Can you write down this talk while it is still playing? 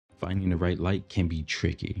Finding the right light can be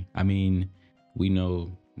tricky. I mean, we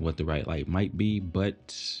know what the right light might be,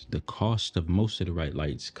 but the cost of most of the right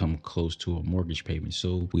lights come close to a mortgage payment.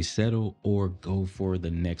 So we settle or go for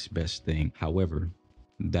the next best thing. However,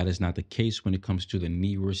 that is not the case when it comes to the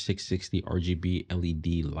Neewer 660 RGB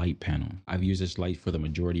LED light panel. I've used this light for the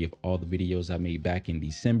majority of all the videos I made back in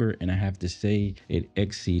December, and I have to say it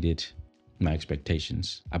exceeded my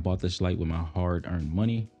expectations. I bought this light with my hard-earned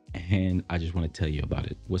money, and I just want to tell you about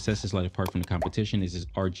it. What sets this light apart from the competition is its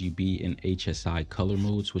RGB and HSI color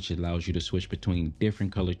modes, which allows you to switch between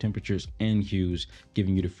different color temperatures and hues,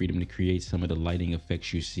 giving you the freedom to create some of the lighting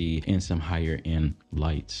effects you see in some higher end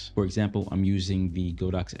lights. For example, I'm using the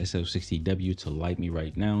Godox SL60W to light me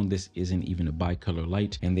right now. This isn't even a bicolor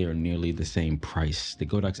light, and they are nearly the same price. The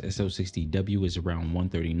Godox SL60W is around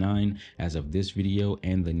 $139 as of this video,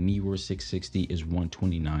 and the Neewer 660 is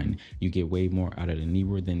 $129. You get way more out of the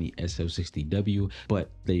Neewer than the SL60W, but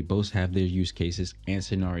they both have their use cases and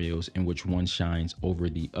scenarios in which one shines over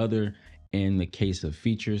the other. In the case of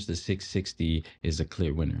features, the 660 is a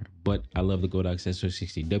clear winner, but I love the Godox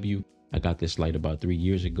SL60W. I got this light about 3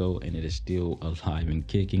 years ago, and it is still alive and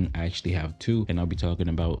kicking. I actually have two, and I'll be talking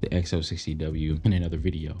about the XL60W in another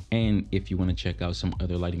video. And if you want to check out some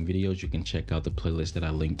other lighting videos, you can check out the playlist that I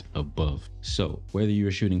linked above. So whether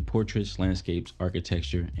you're shooting portraits, landscapes,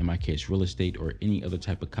 architecture, in my case real estate, or any other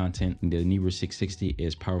type of content, the Neewer 660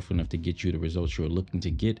 is powerful enough to get you the results you're looking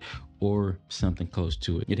to get, or something close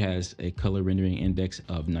to it. It has a color rendering index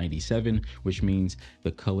of 97, which means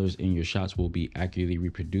the colors in your shots will be accurately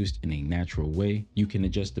reproduced in a natural way. You can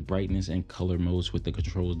adjust the brightness and color modes with the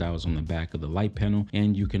control dials on the back of the light panel,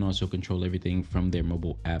 and you can also control everything from their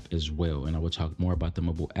mobile app as well. And I will talk more about the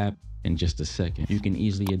mobile app in just a second. You can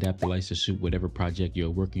easily adapt the lights to suit whatever project you're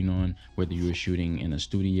working on, whether you're shooting in a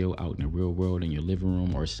studio, out in the real world, in your living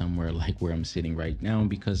room, or somewhere like where I'm sitting right now,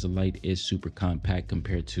 because the light is super compact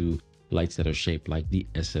compared to lights that are shaped like the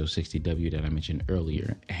SL60W that I mentioned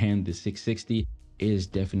earlier. And the 660 is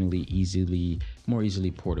definitely more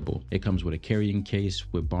easily portable. It comes with a carrying case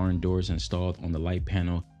with barn doors installed on the light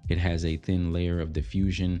panel. It has a thin layer of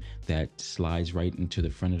diffusion that slides right into the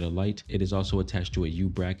front of the light. It is also attached to a U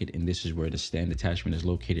bracket, and this is where the stand attachment is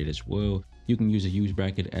located as well. You can use a U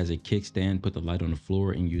bracket as a kickstand, put the light on the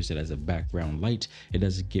floor, and use it as a background light. It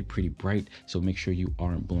does get pretty bright, so make sure you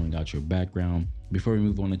aren't blowing out your background. Before we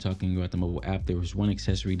move on to talking about the mobile app, there is one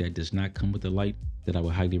accessory that does not come with the light that I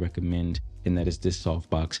would highly recommend, and that is this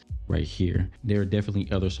softbox right here. There are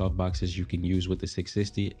definitely other softboxes you can use with the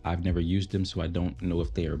 660. I've never used them, so I don't know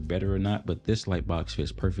if they are better or not, but this light box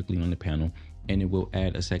fits perfectly on the panel, and it will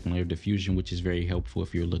add a second layer of diffusion, which is very helpful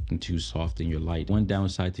if you're looking to soften your light. One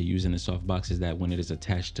downside to using the softbox is that when it is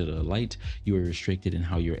attached to the light, you are restricted in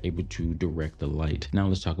how you're able to direct the light. Now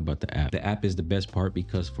let's talk about the app. The app is the best part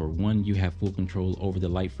because, for one, you have full control over the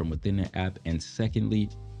light from within the app, and secondly,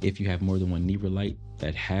 if you have more than one Neewer light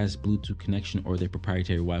that has Bluetooth connection or their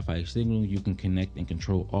proprietary Wi-Fi signal, you can connect and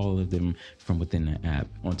control all of them from within the app.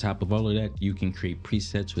 On top of all of that, you can create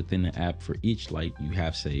presets within the app for each light you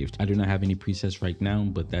have saved. I do not have any presets right now,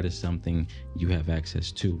 but that is something you have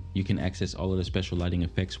access to. You can access all of the special lighting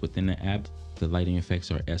effects within the app. The lighting effects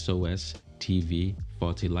are SOS, TV,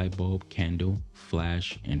 faulty light bulb, candle,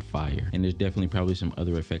 flash, and fire. And there's definitely probably some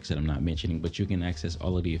other effects that I'm not mentioning, but you can access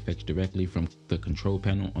all of the effects directly from the control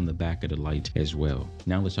panel on the back of the light as well.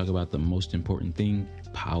 Now let's talk about the most important thing,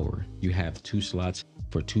 power. You have two slots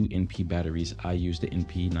for two NP batteries. I use the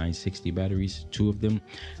NP 960 batteries, two of them.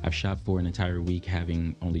 I've shot for an entire week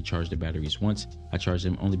having only charged the batteries once. I charged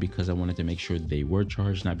them only because I wanted to make sure they were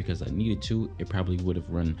charged, not because I needed to. It probably would have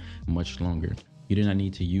run much longer. You do not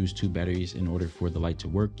need to use two batteries in order for the light to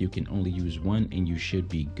work. You can only use one and you should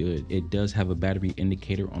be good. It does have a battery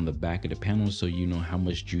indicator on the back of the panel, so you know how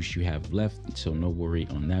much juice you have left, so no worry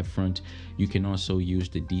on that front. You can also use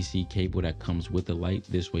the DC cable that comes with the light.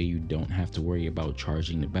 This way you don't have to worry about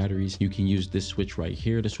charging the batteries. You can use this switch right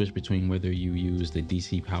here to switch between whether you use the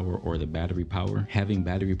DC power or the battery power. Having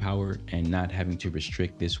battery power and not having to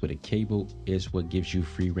restrict this with a cable is what gives you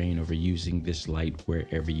free reign over using this light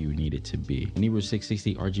wherever you need it to be. Neewer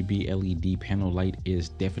 660 RGB LED panel light is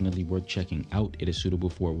definitely worth checking out. It is suitable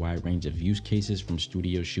for a wide range of use cases, from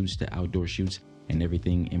studio shoots to outdoor shoots and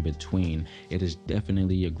everything in between. It is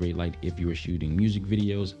definitely a great light if you are shooting music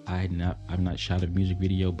videos. I've not shot a music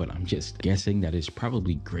video, but I'm just guessing that it's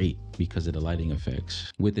probably great because of the lighting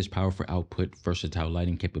effects. With its powerful output, versatile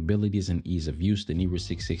lighting capabilities, and ease of use, the Neewer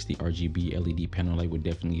 660 RGB LED panel light would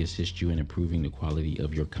definitely assist you in improving the quality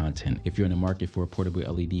of your content. If you're in the market for a portable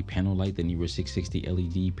LED panel light, the Neewer 660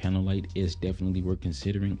 LED panel light is definitely worth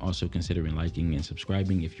considering. Also considering liking and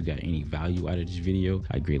subscribing. If you got any value out of this video,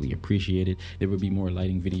 I greatly appreciate it. There will be more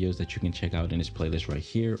lighting videos that you can check out in this playlist right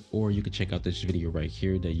here, or you can check out this video right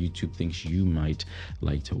here that YouTube thinks you might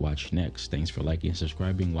like to watch next. Thanks for liking and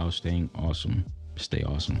subscribing while staying awesome. Stay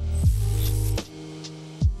awesome.